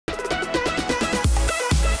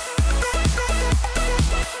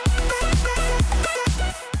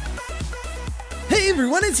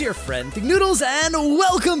everyone, it's your friend Thick Noodles, and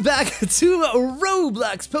welcome back to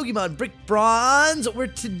Roblox Pokemon Brick Bronze, where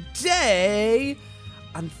today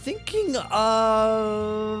I'm thinking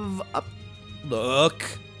of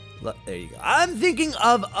there you go. I'm thinking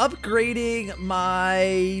of upgrading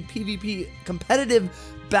my PvP competitive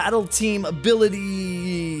battle team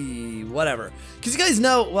ability, whatever. Because you guys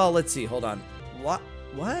know, well, let's see, hold on. What?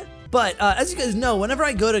 But as you guys know, whenever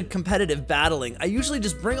I go to competitive battling, I usually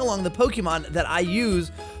just bring along the Pokemon that I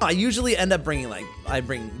use. I usually end up bringing, like, I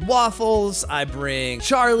bring Waffles, I bring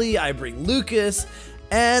Charlie, I bring Lucas,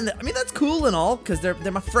 and I mean, that's cool and all, because they're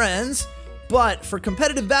my friends, but for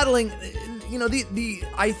competitive battling, you know,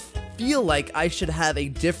 I feel like I should have a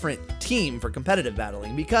different team for competitive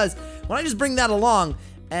battling, because when I just bring that along,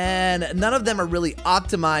 and none of them are really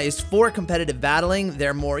optimized for competitive battling.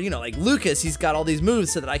 They're more, you know, like Lucas, he's got all these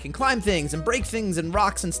moves so that I can climb things and break things and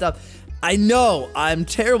rocks and stuff. I know I'm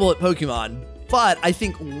terrible at Pokemon, but I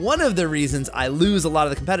think one of the reasons I lose a lot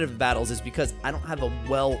of the competitive battles is because I don't have a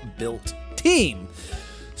well-built team.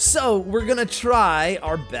 So we're gonna try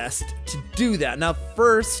our best to do that. Now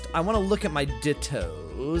first, I wanna look at my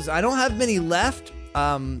Dittos. I don't have many left,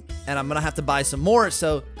 and I'm gonna have to buy some more,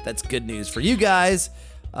 so that's good news for you guys.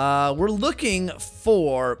 We're looking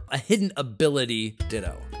for a Hidden Ability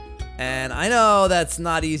Ditto. And I know that's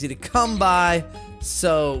not easy to come by,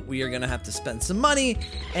 so we are gonna have to spend some money,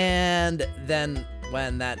 and then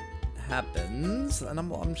when that happens, and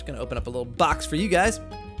I'm just gonna open up a little box for you guys.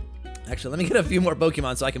 Actually, let me get a few more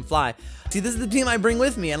Pokemon so I can fly. See, this is the team I bring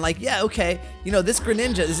with me, and like, yeah, okay, you know, this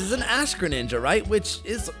Greninja, this is an Ash Greninja, right? Which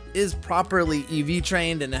is properly EV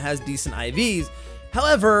trained and it has decent IVs.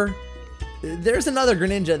 However, there's another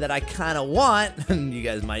Greninja that I kind of want, and you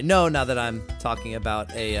guys might know now that I'm talking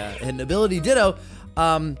about a Hidden Ability Ditto,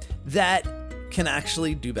 that can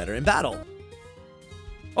actually do better in battle.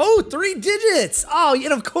 Oh, 3 digits! Oh,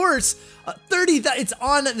 and of course, 30,000, it's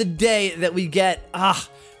on the day that we get,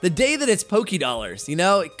 the day that it's Pokédollars, you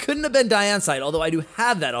know? It couldn't have been Diansite, although I do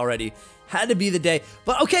have that already. Had to be the day.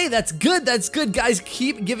 But okay, that's good, guys.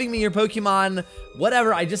 Keep giving me your Pokemon,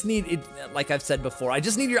 whatever. I just need it, like I've said before, I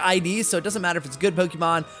just need your ID, so it doesn't matter if it's a good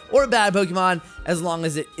Pokemon or a bad Pokemon, as long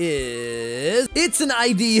as it's an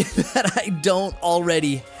ID that I don't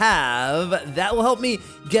already have. That will help me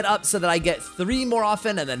get up so that I get 3 more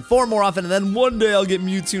often, and then 4 more often, and then one day I'll get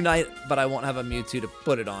Mewtwo Night, but I won't have a Mewtwo to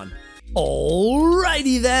put it on.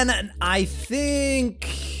 Alrighty then, and I think,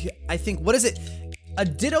 what is it? A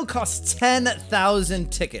Ditto costs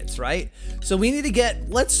 10,000 tickets, right? So we need to get,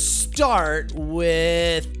 let's start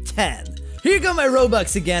with 10. Here you go, my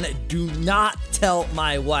Robux again. Do not tell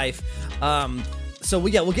my wife. So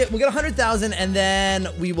we'll get 100,000, and then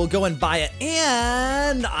we will go and buy it.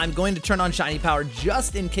 And I'm going to turn on Shiny Power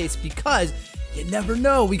just in case, because you never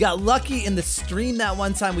know. We got lucky in the stream that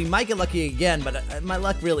one time. We might get lucky again, but my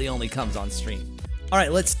luck really only comes on stream. All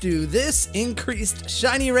right, let's do this. Increased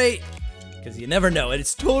shiny rate, because you never know.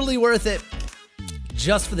 It's totally worth it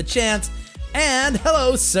just for the chance. And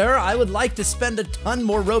hello, sir. I would like to spend a ton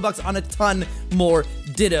more Robux on a ton more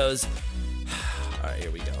Dittos. All right, here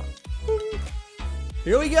we go.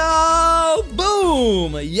 Here we go.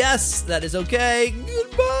 Boom. Yes, that is okay.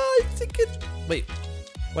 Goodbye, ticket. Wait.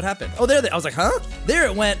 What happened? Oh, there. I was like, huh? There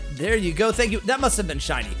it went. There you go. Thank you. That must have been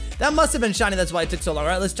shiny. That must have been shiny. That's why it took so long. All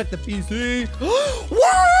right, let's check the PC.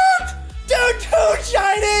 What? Dude, 2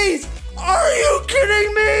 shinies! Are you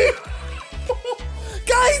kidding me?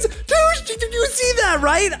 Guys, did you see that,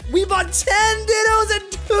 right? We bought 10 Dittos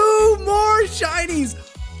and 2 more shinies.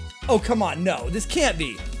 Oh, come on. No, this can't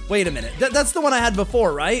be. Wait a minute. That's the one I had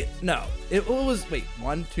before, right? No. It was, wait,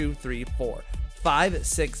 1, 2, 3, 4. 5,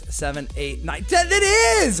 6, 7, 8, 9, 10. It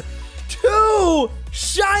is 2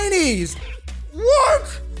 shinies.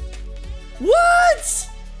 What? What?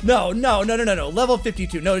 No. Level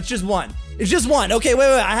 52. No, it's just 1. It's just 1. Okay, wait.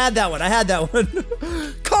 I had that one.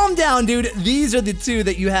 Calm down, dude. These are the 2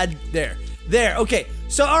 that you had there. Okay.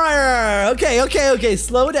 So, all right. Okay.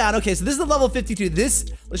 Slow down. Okay, so this is the level 52. Let's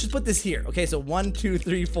just put this here. Okay, so 1, 2,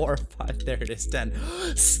 3, 4, 5. There it is, 10.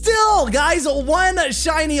 Still, guys, 1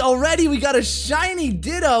 shiny already. We got a shiny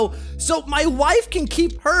Ditto. So my wife can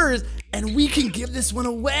keep hers, and we can give this one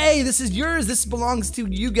away. This is yours. This belongs to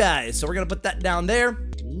you guys. So we're gonna put that down there.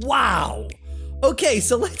 Wow. Okay,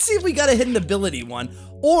 so let's see if we got a Hidden Ability one,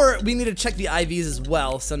 or we need to check the IVs as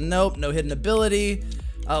well. So nope, no Hidden Ability.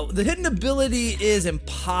 The Hidden Ability is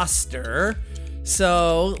Imposter.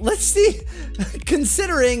 So let's see,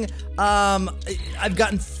 considering I've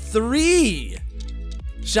gotten 3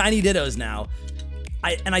 shiny Dittos now,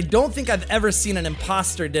 and I don't think I've ever seen an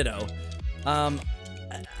Imposter Ditto.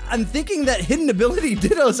 I'm thinking that Hidden Ability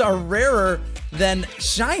Dittos are rarer than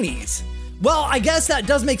shinies. Well, I guess that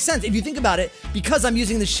does make sense if you think about it, because I'm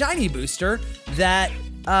using the shiny booster that,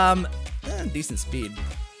 decent speed,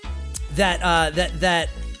 that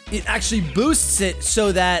it actually boosts it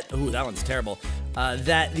so that, ooh, that one's terrible,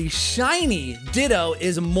 that the shiny Ditto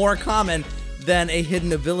is more common than a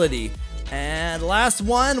hidden ability. And last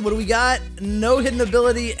one, what do we got? No hidden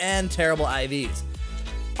ability and terrible IVs.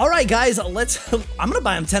 All right, guys, I'm gonna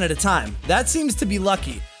buy them 10 at a time. That seems to be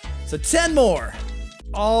lucky. So 10 more.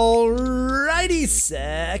 Alrighty,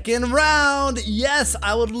 second round. Yes,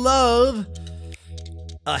 I would love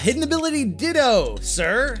a hidden ability Ditto,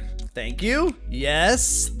 sir. Thank you.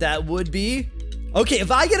 Yes, that would be. Okay,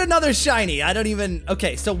 if I get another shiny, I don't even.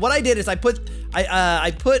 Okay, so what I did is I put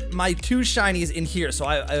my 2 shinies in here, so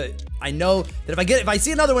I know that if I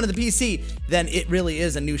see another one in the PC, then it really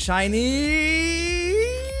is a new shiny.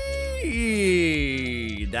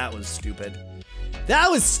 That was stupid.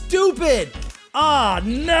 That was stupid. Oh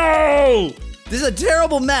no! This is a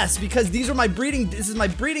terrible mess because these are my breeding. This is my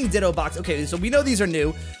breeding Ditto box. Okay, so we know these are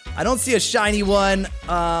new. I don't see a shiny one.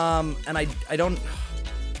 And I don't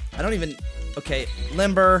even. Okay,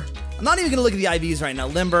 Limber. I'm not even gonna look at the IVs right now.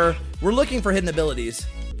 Limber. We're looking for hidden abilities.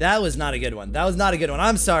 That was not a good one. That was not a good one.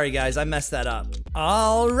 I'm sorry, guys. I messed that up.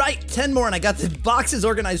 All right, 10 more, and I got the boxes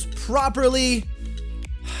organized properly.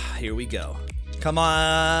 Here we go. Come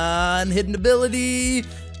on, hidden ability.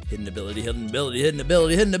 Hidden ability, hidden ability, hidden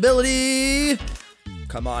ability, hidden ability.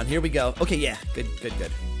 Come on, here we go. Okay, yeah, good.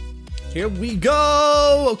 Here we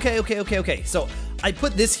go. Okay. So I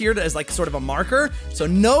put this here as like sort of a marker. So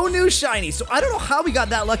no new shiny. So I don't know how we got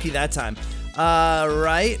that lucky that time.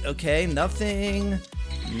 Right, okay, nothing.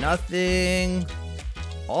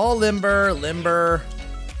 All Limber.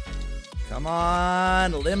 Come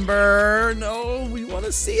on, Limber. No, we want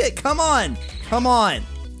to see it. Come on.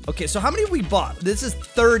 Okay, so how many have we bought? This is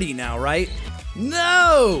 30 now, right?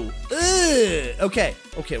 No! Ugh. Okay,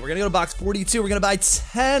 we're gonna go to box 42. We're gonna buy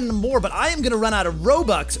 10 more, but I am gonna run out of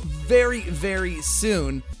Robux very, very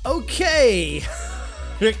soon. Okay,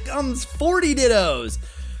 here comes 40 Dittos.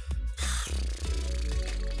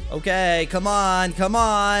 Okay, come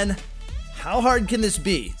on. How hard can this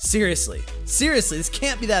be? Seriously, this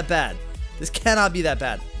can't be that bad. This cannot be that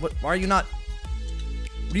bad. What, why are you not?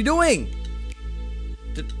 What are you doing?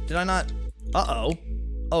 Did I not? Uh-oh.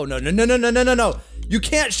 Oh, no. You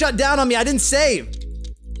can't shut down on me. I didn't save.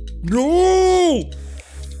 No!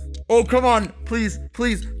 Oh, come on. Please.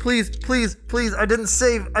 I didn't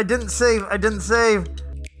save.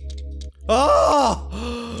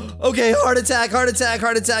 Oh! Okay, heart attack.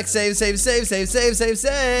 Save.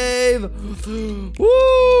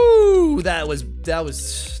 Woo! That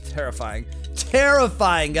was terrifying.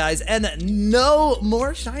 Terrifying, guys. And no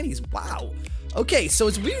more shinies. Wow. Okay, so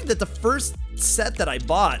it's weird that the first set that I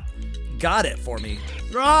bought got it for me.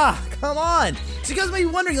 Ah, come on. So you guys might be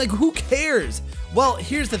wondering, like, who cares? Well,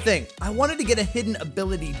 here's the thing. I wanted to get a hidden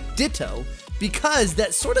ability Ditto because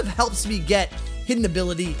that sort of helps me get hidden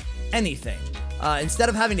ability anything. Instead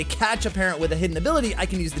of having to catch a parent with a hidden ability, I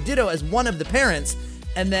can use the Ditto as one of the parents,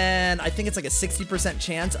 and then I think it's like a 60%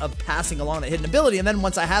 chance of passing along that hidden ability, and then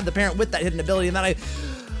once I have the parent with that hidden ability, and then I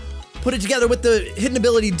put it together with the hidden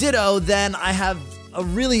ability Ditto, then I have a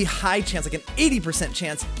really high chance, like an 80%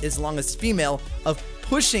 chance, as long as it's female, of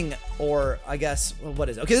pushing, or I guess, well, what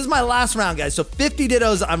is it? Okay, this is my last round, guys. So 50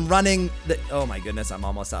 Dittos, I'm running the, oh my goodness, I'm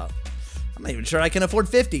almost out. I'm not even sure I can afford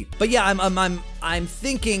 50. But yeah, I'm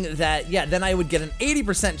thinking that, yeah, then I would get an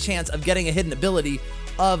 80% chance of getting a hidden ability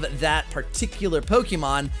of that particular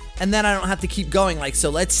Pokemon, and then I don't have to keep going. Like, so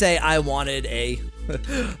let's say I wanted a,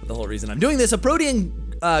 the whole reason I'm doing this, a Protean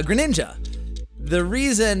Greninja. The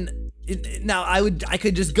reason, now I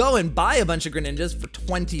could just go and buy a bunch of Greninjas for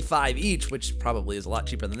 25 each, which probably is a lot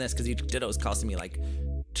cheaper than this because each Ditto is costing me like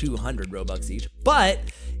 200 Robux each. But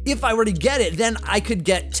if I were to get it, then I could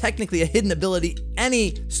get technically a hidden ability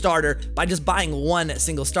any starter by just buying one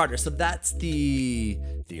single starter. So that's the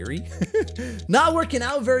theory. Not working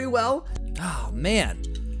out very well. Oh man.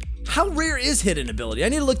 How rare is hidden ability? I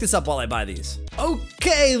need to look this up while I buy these.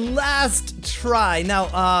 Okay, last try.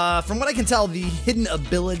 Now, from what I can tell, the hidden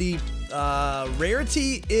ability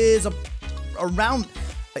rarity is around,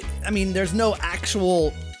 I mean, there's no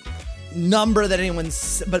actual number that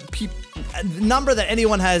anyone's, but number that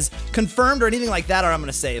anyone has confirmed or anything like that, or I'm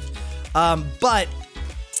gonna save.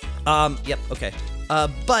 Yep, okay.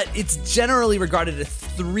 But it's generally regarded as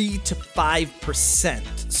 3 to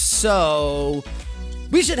 5%. So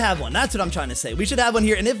we should have one. That's what I'm trying to say. We should have one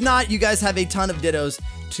here. And if not, you guys have a ton of Dittos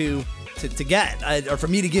to get, or for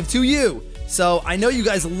me to give to you. So I know you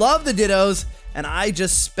guys love the Dittos, and I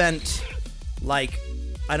just spent like,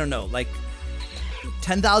 I don't know, like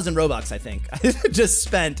 10,000 Robux, I think, I just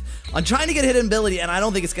spent on trying to get Hidden Ability, and I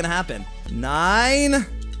don't think it's gonna happen. 9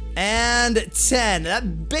 and 10.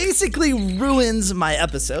 That basically ruins my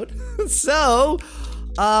episode. So,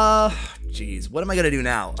 geez, what am I gonna do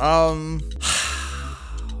now?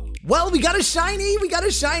 Well, we got a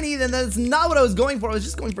shiny, then that's not what I was going for. I was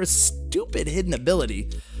just going for a stupid Hidden Ability.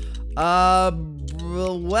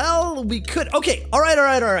 Well, we could, okay, all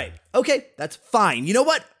right. Okay, that's fine. You know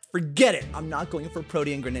what? Forget it. I'm not going for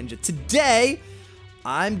Protean Greninja. Today,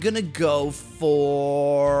 I'm gonna go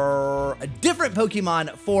for a different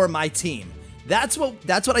Pokemon for my team. That's what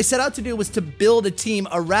I set out to do, was to build a team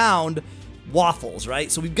around Waffles,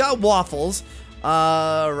 right? So we've got Waffles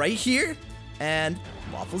right here, and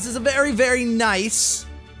Waffles is a very, very nice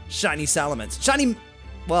shiny Salamence. Shiny,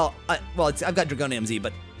 well, I've got Dragonium Z,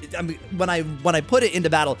 but when I put it into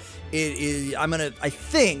battle, I'm gonna, I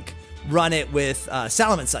think, run it with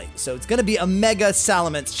Salamence Sight. So it's gonna be a Mega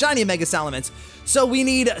Salamence, shiny Mega Salamence. So we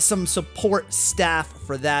need some support staff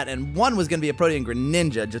for that, and one was gonna be a Protean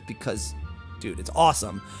Greninja, just because, dude, it's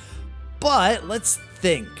awesome. But let's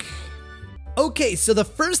think. Okay, so the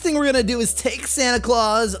first thing we're gonna do is take Santa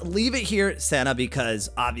Claus, leave it here, Santa, because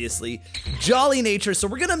obviously jolly nature. So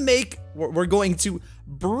we're gonna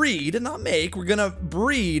breed, not make, we're gonna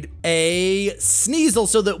breed a Sneasel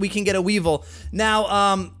so that we can get a Weavile.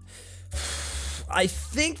 Now, I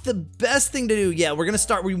think the best thing to do, yeah, we're gonna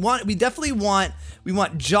start, we definitely want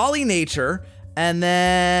jolly nature, and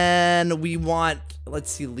then we want,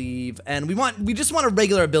 let's see, leave, and we just want a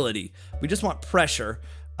regular ability. We just want pressure.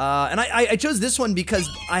 And I chose this one because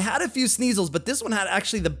I had a few Sneasels, but this one had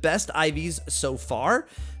actually the best IVs so far.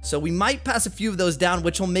 So we might pass a few of those down,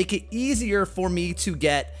 which will make it easier for me to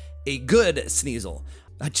get a good Sneasel.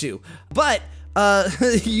 Achoo. But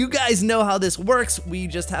you guys know how this works. We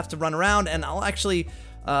just have to run around, and I'll actually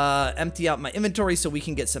empty out my inventory so we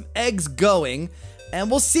can get some eggs going. And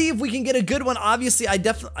we'll see if we can get a good one. Obviously,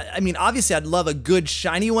 obviously I'd love a good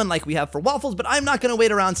shiny one like we have for Waffles, but I'm not gonna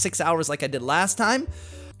wait around 6 hours like I did last time.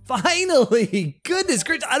 Finally! Goodness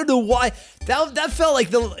gracious, I don't know why. That felt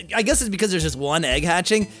like I guess it's because there's just one egg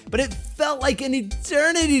hatching, but it felt like an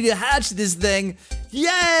eternity to hatch this thing.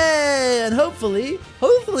 Yay! And hopefully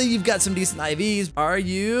you've got some decent IVs. Are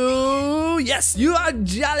you? Yes, you are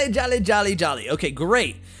jolly. Okay,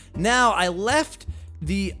 great. Now, I left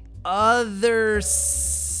the other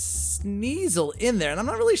Sneasel in there, and I'm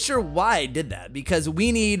not really sure why I did that, because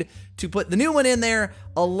we need to put the new one in there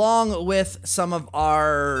along with some of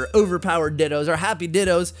our overpowered Dittos, our happy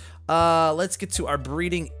Dittos. Let's get to our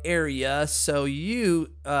breeding area. So you,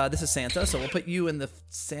 this is Santa, so we'll put you in the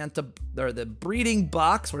Santa, or the breeding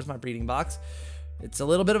box. Where's my breeding box? It's a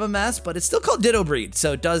little bit of a mess, but it's still called Ditto Breed,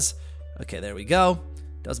 so it does, okay, there we go.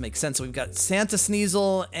 Does make sense. So we've got Santa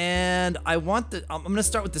Sneasel, and I'm gonna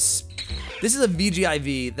start with this. This is a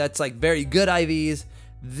VGIV, that's like very good IVs.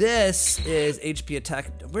 This is HP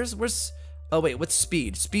attack. Where's, oh wait, what's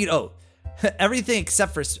speed? Speed, oh, everything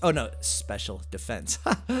except for, oh no, special defense.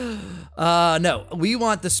 No, we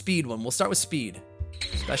want the speed one. We'll start with speed.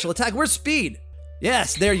 Special attack, where's speed?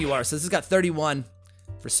 Yes, there you are. So this has got 31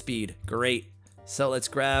 for speed, great. So let's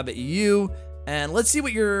grab you, and let's see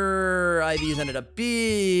what your IVs ended up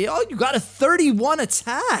being. Oh, you got a 31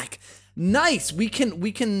 attack. Nice, we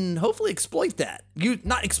can hopefully exploit that.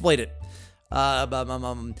 Not exploit it.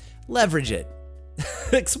 Leverage it.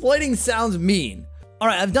 Exploiting sounds mean. All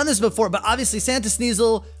right, I've done this before, but obviously Santa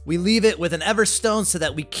Sneasel, we leave it with an Everstone so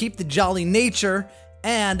that we keep the jolly nature,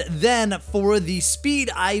 and then for the speed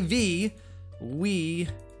IV, we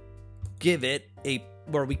give it a,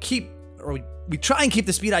 or we try and keep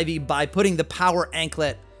the speed IV by putting the power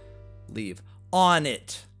anklet leave on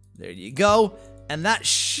it. There you go. And that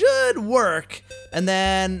should work. And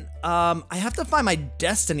then I have to find my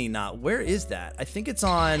destiny knot. Where is that? I think it's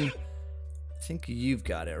on, I think you've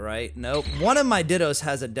got it, right? Nope. One of my Dittos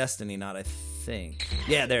has a destiny knot, I think.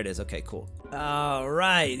 Yeah, there it is. Okay, cool. All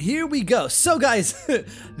right, here we go. So guys,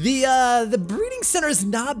 the breeding center has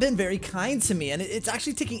not been very kind to me, and it's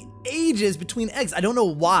actually taking ages between eggs. I don't know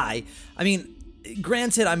why. I mean,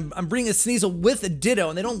 granted, I'm breeding a Sneasel with a Ditto,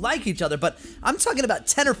 and they don't like each other, but I'm talking about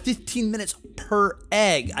 10 or 15 minutes per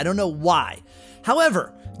egg. I don't know why.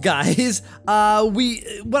 However, guys,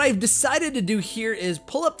 what I've decided to do here is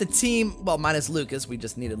pull up the team, well, minus Lucas. We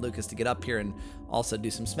just needed Lucas to get up here and also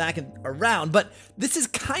do some smacking around, but this is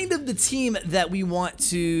kind of the team that we want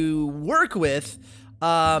to work with,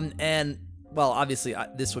 and, well, obviously,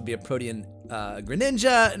 this would be a Protean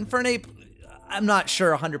Greninja, Infernape, I'm not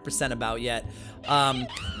sure 100% about yet, and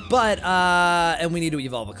we need to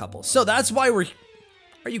evolve a couple. So that's why we're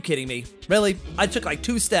Are you kidding me? Really? I took like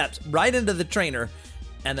 2 steps right into the trainer,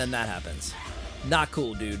 and then that happens. Not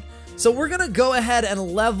cool, dude. So we're gonna go ahead and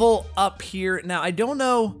level up here. Now, I don't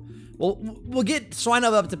know. We'll get Swine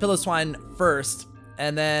up to Pillow-Swine first,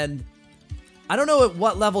 and then I don't know at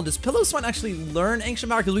what level does Pillow-Swine actually learn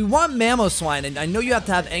Ancient Power, because we want Mamoswine, and I know you have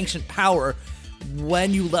to have Ancient Power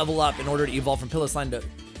when you level up in order to evolve from Pillow-Swine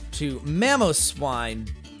to Mamoswine,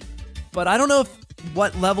 but I don't know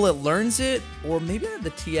what level it learns it, or maybe I have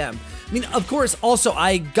the TM. I mean, of course, also,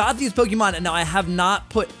 I got these Pokemon, and now I have not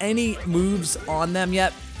put any moves on them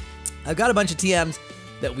yet. I've got a bunch of TMs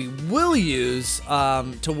that we will use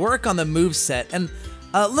to work on the move set. And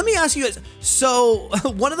let me ask you guys, so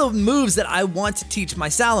one of the moves that I want to teach my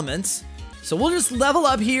Salamence, so we'll just level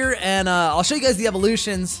up here, and I'll show you guys the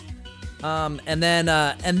evolutions. And then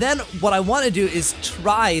what I want to do is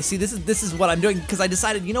try, see, this is what I'm doing, because I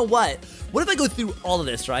decided, you know what if I go through all of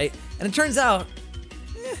this, right? And it turns out,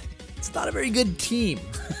 it's not a very good team.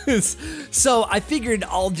 So I figured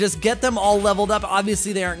I'll just get them all leveled up.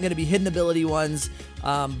 Obviously, they aren't going to be hidden ability ones,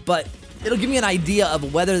 but it'll give me an idea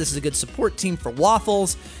of whether this is a good support team for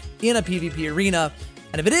Waffles in a PvP arena.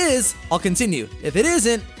 And if it is, I'll continue. If it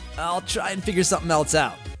isn't, I'll try and figure something else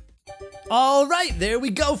out. All right, there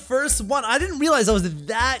we go. First one. I didn't realize I was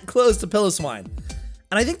that close to Pillow-Swine.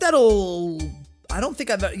 And I think that'll... I don't think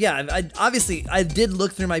I've... Yeah, obviously, I did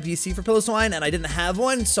look through my PC for Pillow-Swine, and I didn't have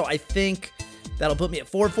one, so I think that'll put me at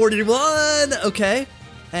 441. Okay.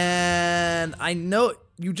 And I know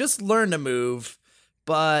you just learned a move,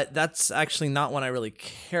 but that's actually not one I really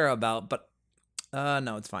care about. But,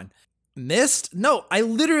 no, it's fine. Missed? No, I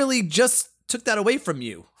literally just took that away from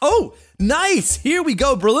you. Oh, nice. Here we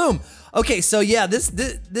go, Breloom. Okay, so yeah, this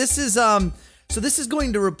is so this is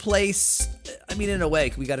going to replace, I mean, in a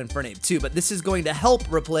way, we got Infernape too, but this is going to help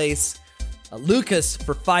replace Lucas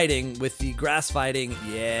for fighting with the grass fighting.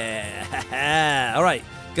 Yeah. All right.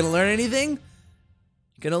 Gonna learn anything?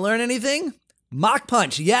 Gonna learn anything? Mach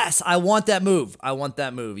Punch. Yes, I want that move. I want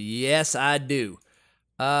that move. Yes, I do.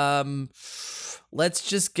 Let's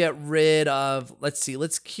just get rid of, let's see,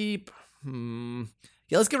 let's keep, yeah,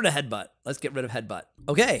 let's get rid of Headbutt. Let's get rid of Headbutt.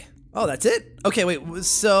 Okay. Oh, that's it? Okay, wait,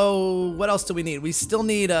 so what else do we need? We still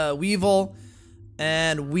need a Weavile,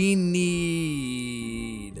 and we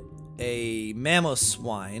need a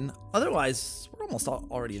Mamoswine. Otherwise, we're almost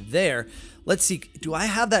already there. Let's see, do I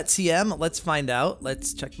have that TM? Let's find out.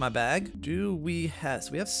 Let's check my bag. Do we have,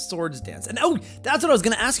 so we have Swords Dance. And oh, that's what I was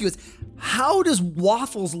gonna ask you is, how does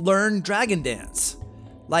Waffles learn Dragon Dance?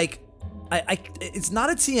 Like, it's not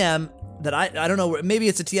a TM that I don't know where, maybe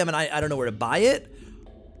it's a TM and I don't know where to buy it.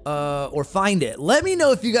 Or find it. Let me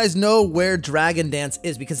know if you guys know where Dragon Dance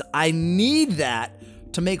is, because I need that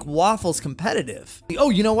to make Waffles competitive. Oh,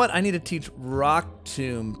 you know what? I need to teach Rock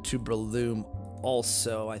Tomb to Breloom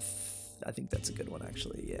also. I think that's a good one,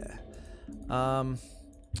 actually. Yeah.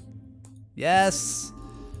 Yes.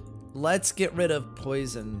 Let's get rid of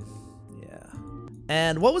Poison. Yeah.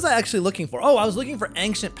 And what was I actually looking for? Oh, I was looking for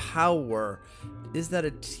Ancient Power. Is that a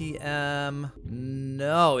TM?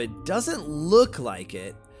 No, it doesn't look like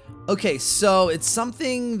it. Okay, so it's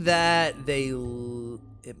something that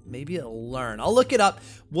maybe it'll learn. I'll look it up.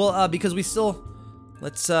 Well, because we still,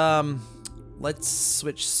 let's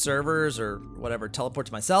switch servers or whatever, teleport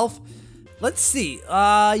to myself. Let's see.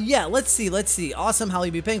 Yeah, let's see. Awesome, how will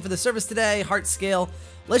you be paying for the service today? Heart scale.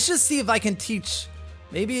 Let's just see if I can teach.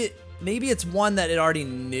 Maybe it's one that it already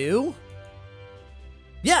knew.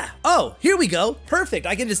 Yeah. Oh, here we go. Perfect.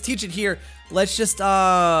 I can just teach it here. Let's just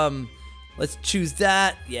let's choose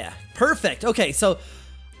that. Yeah. Perfect. Okay, so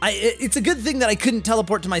it's a good thing that I couldn't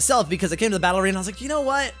teleport to myself, because I came to the battle arena and I was like, you know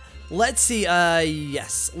what? Let's see.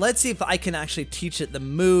 Yes. Let's see if I can actually teach it the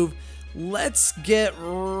move. Let's get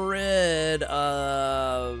rid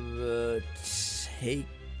of takedown,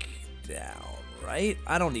 right?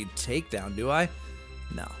 I don't need takedown, do I?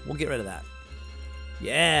 No, we'll get rid of that.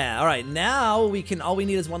 Yeah, all right, now we can, all we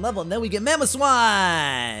need is one level, and then we get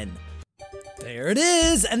Mamoswine. There it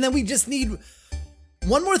is, and then we just need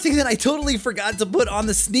one more thing that I totally forgot to put on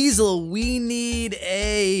the Sneasel. We need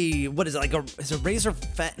a, what is it, like is it Razor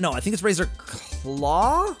no, I think it's Razor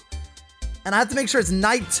Claw? And I have to make sure it's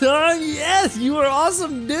nighttime. Yes, you are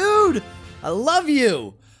awesome, dude. I love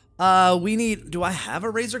you. We need, do I have a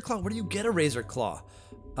Razor Claw? Where do you get a Razor Claw?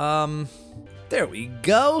 There we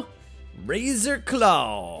go. Razor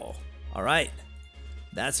Claw. All right.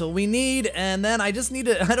 That's what we need. And then I just need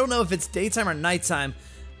to, I don't know if it's daytime or nighttime.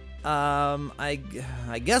 I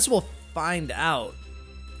guess we'll find out.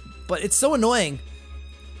 But it's so annoying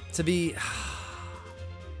to be...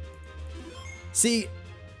 See,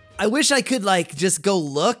 I wish I could like just go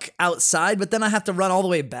look outside, but then I have to run all the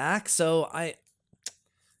way back. So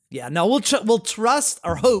yeah, no, we'll trust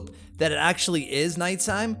or hope that it actually is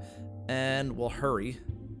nighttime, and we'll hurry.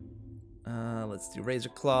 Let's do Razor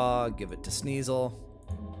Claw, give it to Sneasel.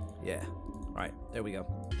 Yeah, all right, there we go.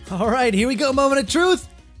 All right, here we go, moment of truth.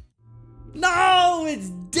 No, it's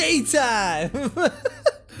daytime.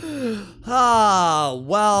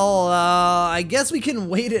 Well, I guess we can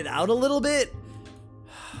wait it out a little bit.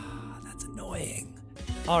 That's annoying.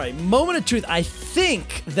 All right, moment of truth. I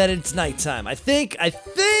think that it's nighttime. I think,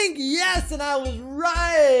 yes, and I was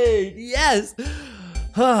right. Yes.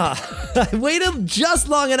 I waited just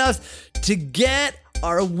long enough to get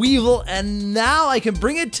our Weavile, and now I can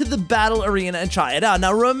bring it to the battle arena and try it out.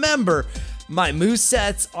 Now remember, my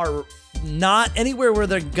movesets are not anywhere where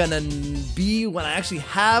they're gonna be when I actually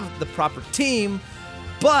have the proper team,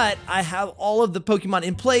 but I have all of the Pokemon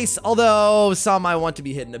in place, although some I want to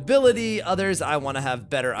be hidden ability, others I want to have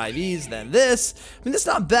better IVs than this. I mean, that's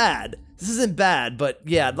not bad. This isn't bad, but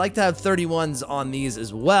yeah, I'd like to have 31s on these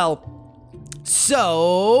as well.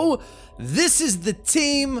 So, this is the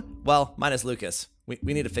team, well, minus Lucas.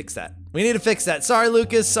 We need to fix that. We need to fix that. Sorry,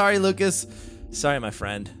 Lucas. Sorry, Lucas. Sorry, my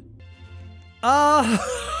friend.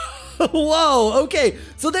 Whoa, okay.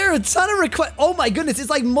 So there are a ton of requests. Oh my goodness, it's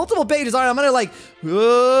like multiple pages. All right, I'm gonna like,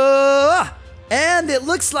 and it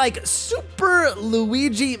looks like Super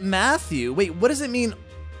Luigi Matthew. Wait, what does it mean?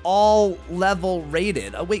 All level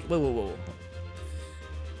rated. Oh, wait.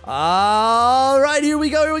 All right, here we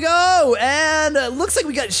go. And it looks like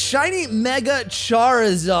we got shiny Mega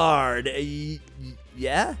Charizard.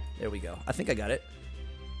 Yeah, there we go. I think I got it.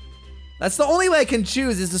 That's the only way I can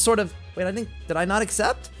choose is to sort of, wait, I think, did I not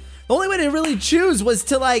accept? The only way to really choose was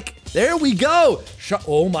to like, there we go.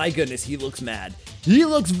 Oh my goodness, he looks mad. He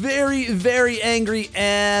looks very, very angry.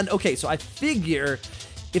 And okay, so I figure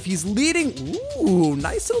if he's leading, ooh,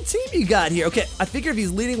 nice little team you got here. Okay, I figure if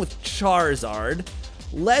he's leading with Charizard,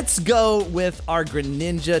 let's go with our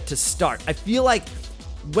Greninja to start. I feel like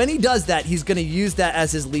when he does that, he's gonna use that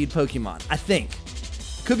as his lead Pokemon, I think.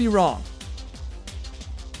 Could be wrong.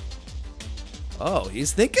 Oh,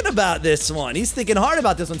 he's thinking about this one. He's thinking hard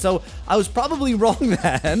about this one. So I was probably wrong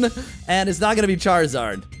then. And it's not going to be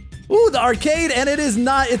Charizard. Ooh, the arcade. And it is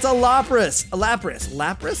not. It's a Lapras.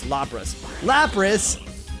 Lapras.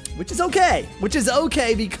 Which is okay. Which is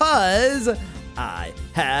okay because I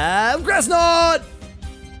have Grass Knot.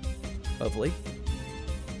 Hopefully.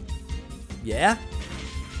 Yeah.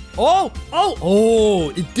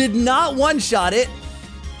 Oh, it did not one-shot it.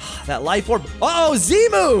 That Life Orb. Oh,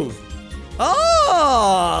 Z-move.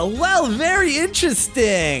 Oh, well, very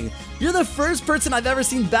interesting. You're the first person I've ever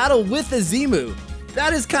seen battle with a Z-move.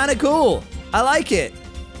 That is kind of cool. I like it.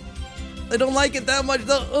 I don't like it that much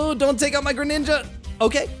though. Oh, don't take out my Greninja.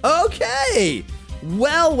 Okay.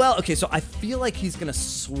 Well, okay, so I feel like he's gonna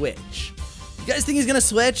switch. You guys think he's gonna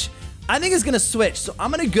switch? I think he's gonna switch, so I'm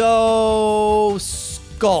gonna go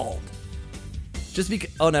Scald. Just because,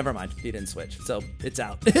 oh, never mind, he didn't switch, so it's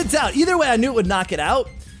out. It's out. Either way, I knew it would knock it out.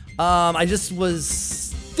 I just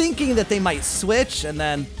was thinking that they might switch, and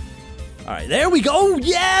then, all right, there we go. Oh,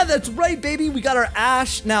 yeah, that's right, baby. We got our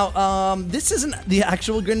Ash. Now, this isn't the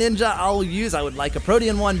actual Greninja I'll use. I would like a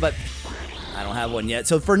Protean one, but I don't have one yet.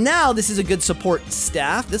 So for now, this is a good support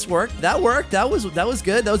staff. This worked. That worked. That was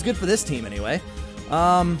good. That was good for this team anyway.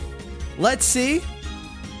 Let's see.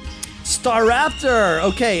 Staraptor.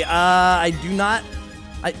 Okay, I do not.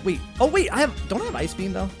 Wait. Oh wait, don't I have Ice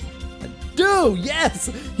Beam though? I do. Yes.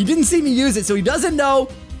 He didn't see me use it, so he doesn't know.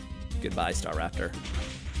 Goodbye, Staraptor.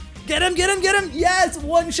 Get him. Yes,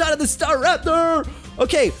 one shot of the Staraptor.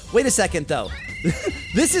 Okay, wait a second though.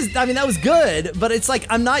 This is, I mean, that was good, but it's like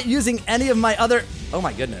I'm not using any of my other, oh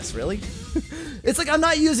my goodness, really? It's like I'm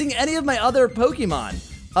not using any of my other Pokemon.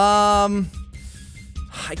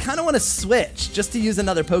 I kind of want to switch just to use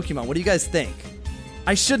another Pokemon. What do you guys think?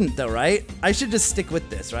 I shouldn't though, right? I should just stick with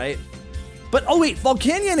this, right? But, oh wait,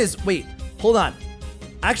 Volcanion is, wait, hold on.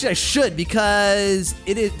 Actually, I should because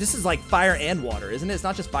this is like fire and water, isn't it? It's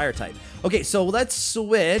not just fire type. Okay, so let's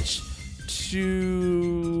switch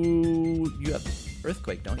to, you have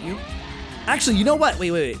Earthquake, don't you? Actually, you know what?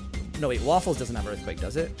 Wait. No, wait, Waffles doesn't have Earthquake,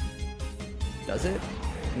 does it? Does it?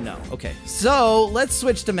 No, okay. So, let's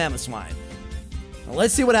switch to Mamoswine. Now,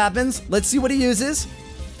 let's see what happens. Let's see what he uses.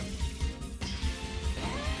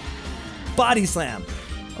 Body Slam.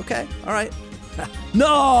 Okay, all right.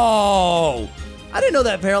 No! I didn't know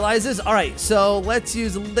that paralyzes. All right, so let's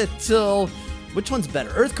use a little, which one's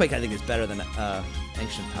better? Earthquake, I think, is better than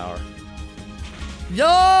Ancient Power.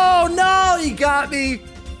 Yo, no, he got me.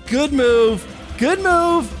 Good move. Good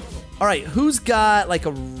move. All right, who's got like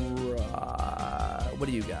a What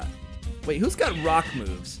do you got? Wait, who's got rock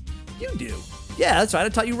moves? You do. Yeah, that's right. I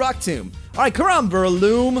taught you Rock Tomb. All right, come on,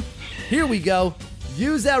 Burloom. Here we go.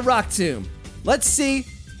 Use that Rock Tomb. Let's see.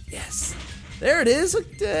 Yes. There it is.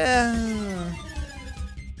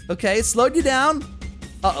 Okay, it slowed you down.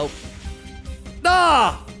 Uh-oh.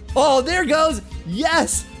 Ah! Oh, there goes.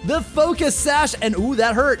 Yes, the focus sash. And ooh,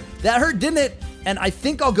 that hurt. That hurt, didn't it? And I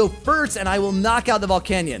think I'll go first, and I will knock out the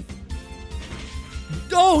Volcanion.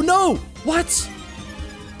 Oh, no. What?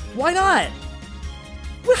 Why not?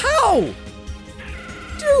 How?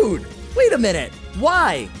 Dude, wait a minute.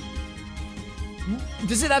 Why?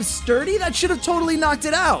 Does it have sturdy? That should have totally knocked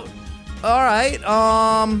it out. All right,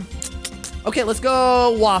 okay, let's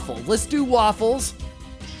go waffles. Let's do waffles.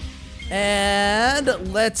 And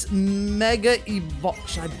let's mega evolve.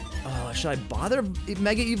 Should I bother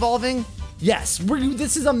mega evolving? Yes,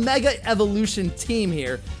 this is a mega evolution team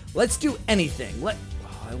here. Let's do anything.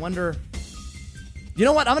 I wonder. You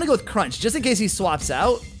know what? I'm gonna go with Crunch, just in case he swaps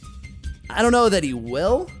out. I don't know that he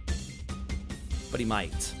will, but he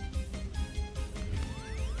might.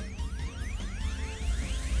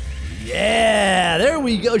 Yeah, there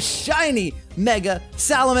we go. Shiny Mega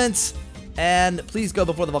Salamence. And please go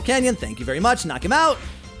before the Volcanion. Thank you very much. Knock him out.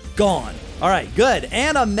 Gone. All right, good.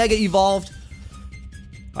 And a Mega Evolved.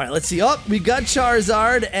 All right, let's see. Oh, we got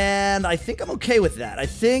Charizard, and I think I'm okay with that. I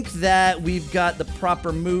think that we've got the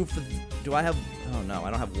proper move for... Do I have... Oh, no, I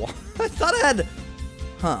don't have water. I thought I had...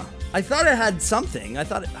 Huh. I thought I had something. I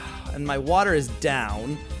thought... And my water is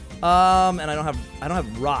down. And I don't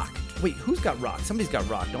have rock. Wait, who's got rock? Somebody's got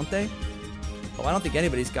rock, don't they? Oh, I don't think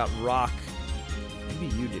anybody's got rock. Maybe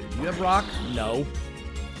you do. Do you have rock? No.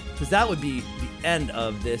 Because that would be the end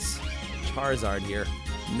of this Charizard here.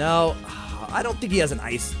 No, I don't think he has an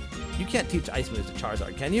ice. You can't teach ice moves to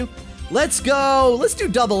Charizard, can you? Let's go. Let's do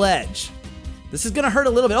Double Edge. This is going to hurt a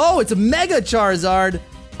little bit. Oh, it's a Mega Charizard.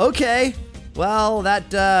 Okay. Well,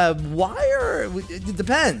 that wire, it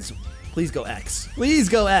depends. Please go X. Please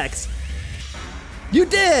go X. You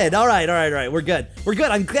did! All right. We're good. We're good.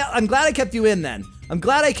 I'm glad I kept you in then. I'm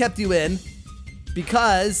glad I kept you in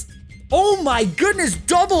because, oh my goodness,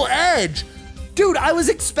 Double Edge! Dude, I was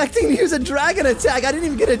expecting to use a Dragon Attack. I didn't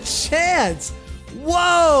even get a chance.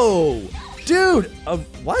 Whoa! Dude,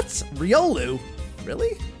 what? Riolu?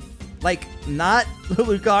 Really? Like, not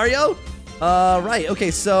Lucario? Right.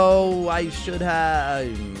 Okay, so I should have...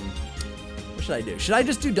 What should I do? Should I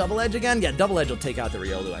just do Double Edge again? Yeah, Double Edge will take out the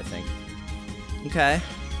Riolu, I think. Okay.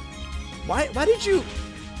 Why did you...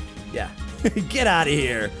 Yeah. Get out of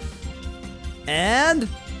here. And...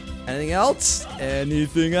 Anything else?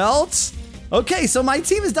 Anything else? Okay, so my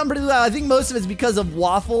team has done pretty well. I think most of it's because of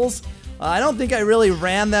waffles. I don't think I really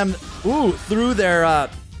ran them... Ooh, through their...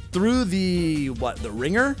 through the... What? The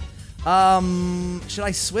ringer? Should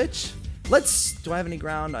I switch? Do I have any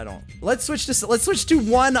ground? I don't. Let's switch to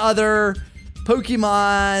one other...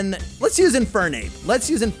 Pokemon. Let's use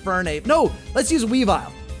Infernape. No, let's use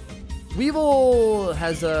Weavile. Weavile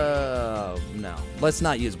has a... No, let's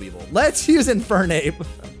not use Weavile. Let's use Infernape.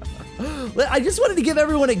 I just wanted to give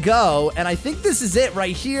everyone a go, and I think this is it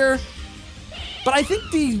right here. But I think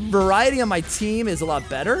the variety on my team is a lot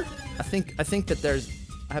better. I think that there's...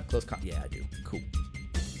 I have close combat. Yeah, I do. Cool.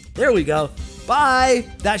 There we go. Bye.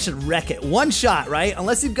 That should wreck it. One shot, right?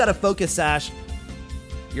 Unless you've got a Focus Sash,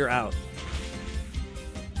 you're out.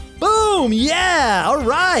 Boom! Yeah! All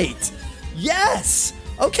right! Yes!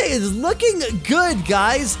 Okay, it's looking good,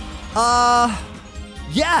 guys.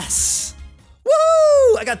 Yes!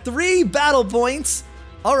 Woo! I got 3 battle points.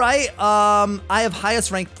 All right, I have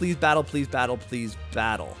highest rank. Please battle, please battle, please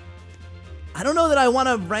battle. I don't know that I want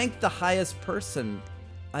to rank the highest person.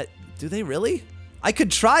 Do they really? I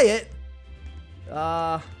could try it.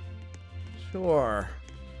 Sure.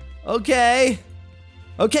 Okay.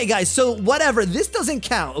 Okay, guys, so whatever, this doesn't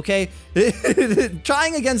count, okay?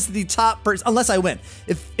 Trying against the top person, unless I win.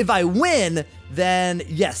 If I win, then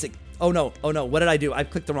yes. Oh no, what did I do? I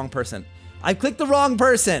clicked the wrong person. I clicked the wrong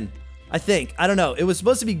person, I think. I don't know. It was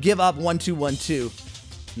supposed to be give up 1 2 1 2.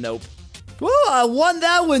 Nope. Woo, I won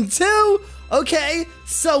that one too. Okay,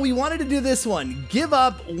 so we wanted to do this one. Give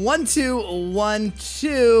up 1 2 1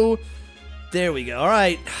 2. There we go. All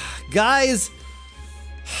right, guys.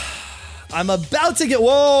 I'm about to get...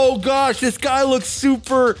 Whoa, gosh, this guy looks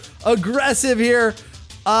super aggressive here.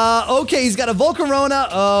 Okay, he's got a Volcarona.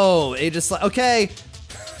 Oh, Aegislash. Okay.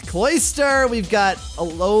 Cloyster. We've got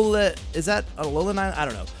Alola. Is that Alola 9? I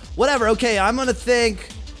don't know. Whatever. Okay, I'm going to think...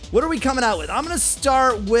 What are we coming out with? I'm going to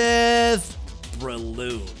start with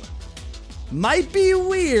Breloom. Might be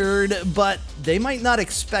weird, but they might not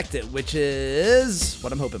expect it, which is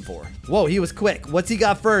what I'm hoping for. Whoa, he was quick. What's he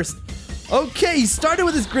got first? Okay, he started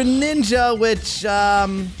with his Greninja, which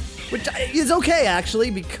is okay, actually,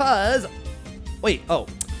 because... Wait, oh.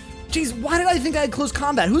 Jeez, why did I think I had close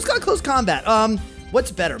combat? Who's got close combat?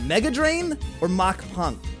 What's better, Mega Drain or Mach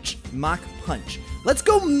Punch? Mach Punch. Let's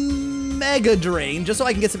go Mega Drain, just so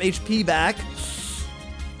I can get some HP back.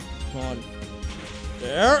 Come on.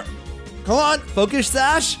 There. Come on, Focus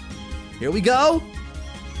Sash. Here we go.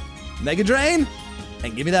 Mega Drain,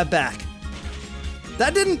 and give me that back.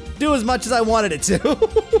 That didn't do as much as I wanted it to.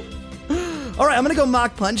 All right, I'm gonna go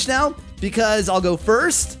Mach Punch now because I'll go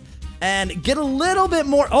first and get a little bit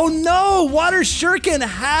more. Oh no, Water Shuriken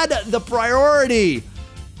had the priority.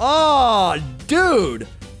 Oh, dude,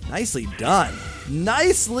 nicely done.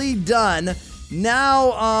 Nicely done.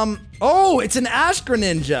 Now, oh, it's an Ash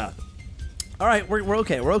Greninja. All right, we're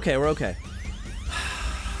okay. We're okay. We're okay.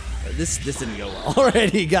 This didn't go well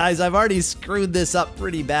already, guys. I've already screwed this up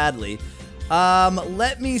pretty badly.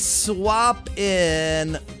 Let me swap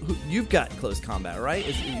in. You've got close combat, right?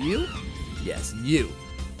 Is it you? Yes, you.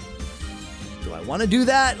 Do I want to do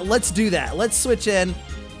that? Let's do that. Let's switch in.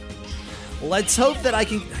 Let's hope that I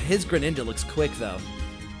can. His Greninja looks quick, though.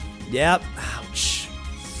 Yep. Ouch.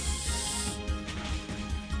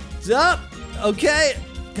 Up. Okay.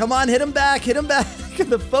 Come on, hit him back. Hit him back.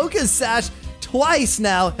 The Focus Sash twice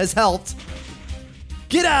now has helped.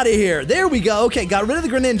 Get out of here. There we go. Okay, got rid of the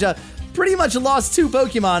Greninja. Pretty much lost 2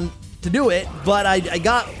 Pokemon to do it, but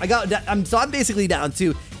so I'm basically down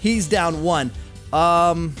 2. He's down 1.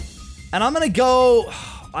 And I'm gonna go.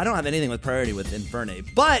 I don't have anything with priority with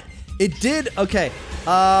Infernape, but it did. Okay.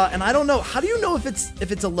 And I don't know. How do you know if it's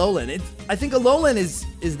Alolan? I think Alolan is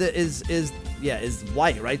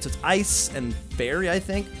white, right? So it's ice and fairy, I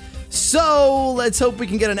think. So let's hope we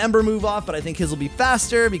can get an Ember move off, but I think his will be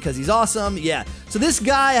faster because he's awesome. Yeah. So this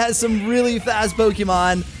guy has some really fast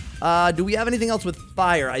Pokemon. Do we have anything else with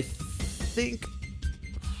fire? I think.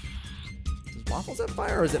 Does Waffles have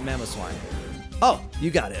fire or is it Mamoswine? Oh, you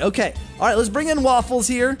got it. Okay. All right, let's bring in Waffles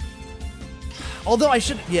here. Although I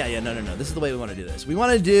should. Yeah, no. This is the way we want to do this. We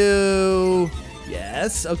want to do.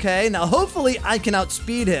 Yes. Okay. Now, hopefully, I can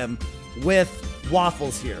outspeed him with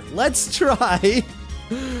Waffles here. Let's try.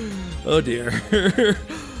 Oh dear.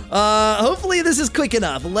 Hopefully this is quick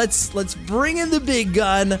enough. Let's bring in the big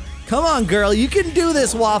gun. Come on, girl, you can do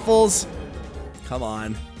this, Waffles. Come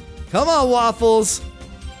on, Waffles.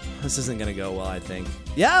 This isn't gonna go well, I think.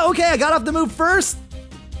 Yeah, okay, I got off the move first.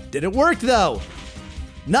 Didn't work though.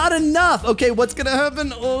 Not enough. Okay, what's gonna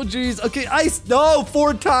happen? Oh geez. Okay, ice. No,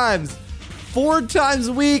 4 times. 4 times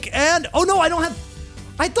weak, and oh no, I don't have.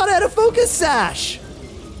 I thought I had a Focus Sash.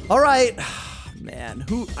 All right. Man,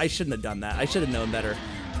 I shouldn't have done that. I should have known better.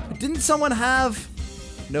 Didn't someone have?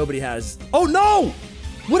 Nobody has. Oh no!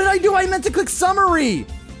 What did I do? I meant to click summary.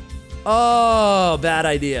 Oh, bad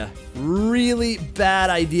idea. Really bad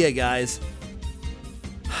idea, guys.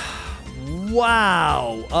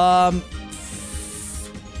 Wow.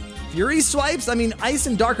 Fury swipes? I mean, ice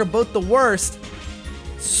and dark are both the worst.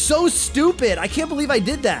 So stupid. I can't believe I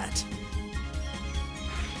did that.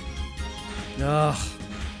 Ugh.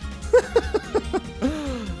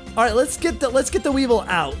 All right, let's get the Weavile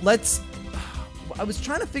out. I was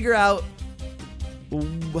trying to figure out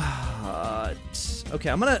what. Okay,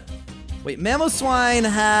 I'm gonna wait. Mamoswine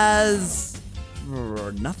has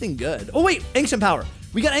nothing good. Oh wait, Ancient Power.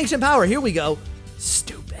 We got Ancient Power. Here we go.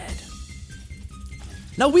 Stupid.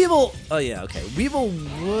 Now Weavile. Oh yeah, okay. Weavile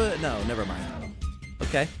would. No, never mind.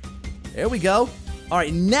 Okay, there we go. All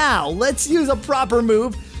right, now let's use a proper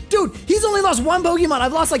move. Dude, he's only lost 1 Pokemon.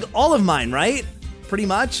 I've lost like all of mine, right? Pretty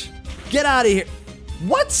much. Get out of here.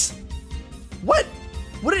 What? What?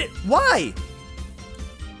 Why?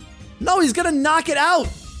 No, he's gonna knock it out.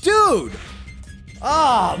 Dude.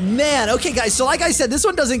 Oh, man. Okay, guys, so like I said, this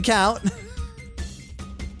one doesn't count.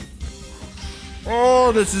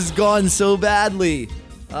 Oh, this has gone so badly.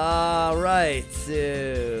 Right,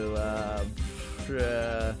 so,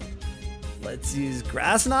 let's use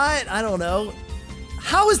Grass Knot. I don't know.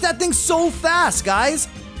 How is that thing so fast, guys?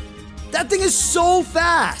 That thing is so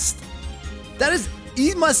fast. That is,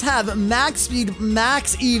 he must have max speed,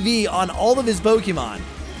 max EV on all of his Pokemon.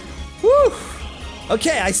 Whew.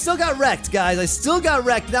 Okay, I still got wrecked, guys. I still got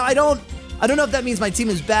wrecked. Now I don't know if that means my team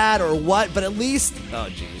is bad or what, but at least, oh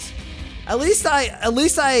jeez. At least I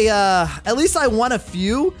won a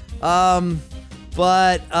few.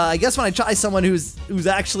 But I guess when I try someone who's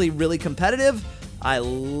actually really competitive, I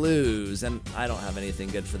lose, and I don't have anything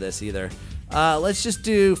good for this either. Let's just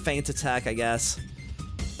do Feint Attack, I guess.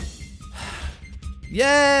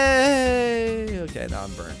 Yay! Okay, now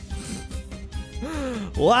I'm burnt.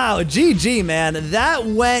 Wow, GG, man. That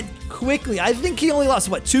went quickly. I think he only lost,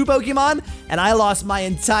 what, 2 Pokemon? And I lost my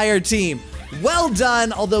entire team. Well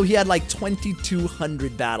done, although he had like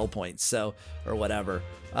 2,200 battle points, so, or whatever.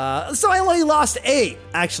 So I only lost 8,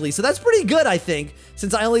 actually. So that's pretty good, I think,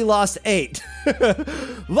 since I only lost 8.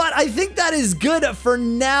 But I think that is good for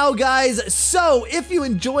now, guys. So if you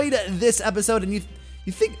enjoyed this episode and you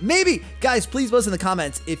think maybe, guys, please post in the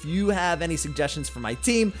comments if you have any suggestions for my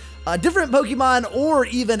team, different Pokemon or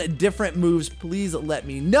even different moves. Please let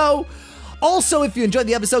me know. Also, if you enjoyed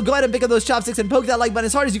the episode, go ahead and pick up those chopsticks and poke that like button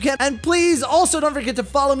as hard as you can. And please also don't forget to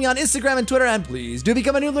follow me on Instagram and Twitter. And please do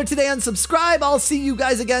become a noodler today and subscribe. I'll see you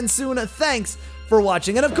guys again soon. Thanks for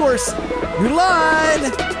watching. And of course, noodle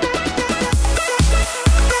on!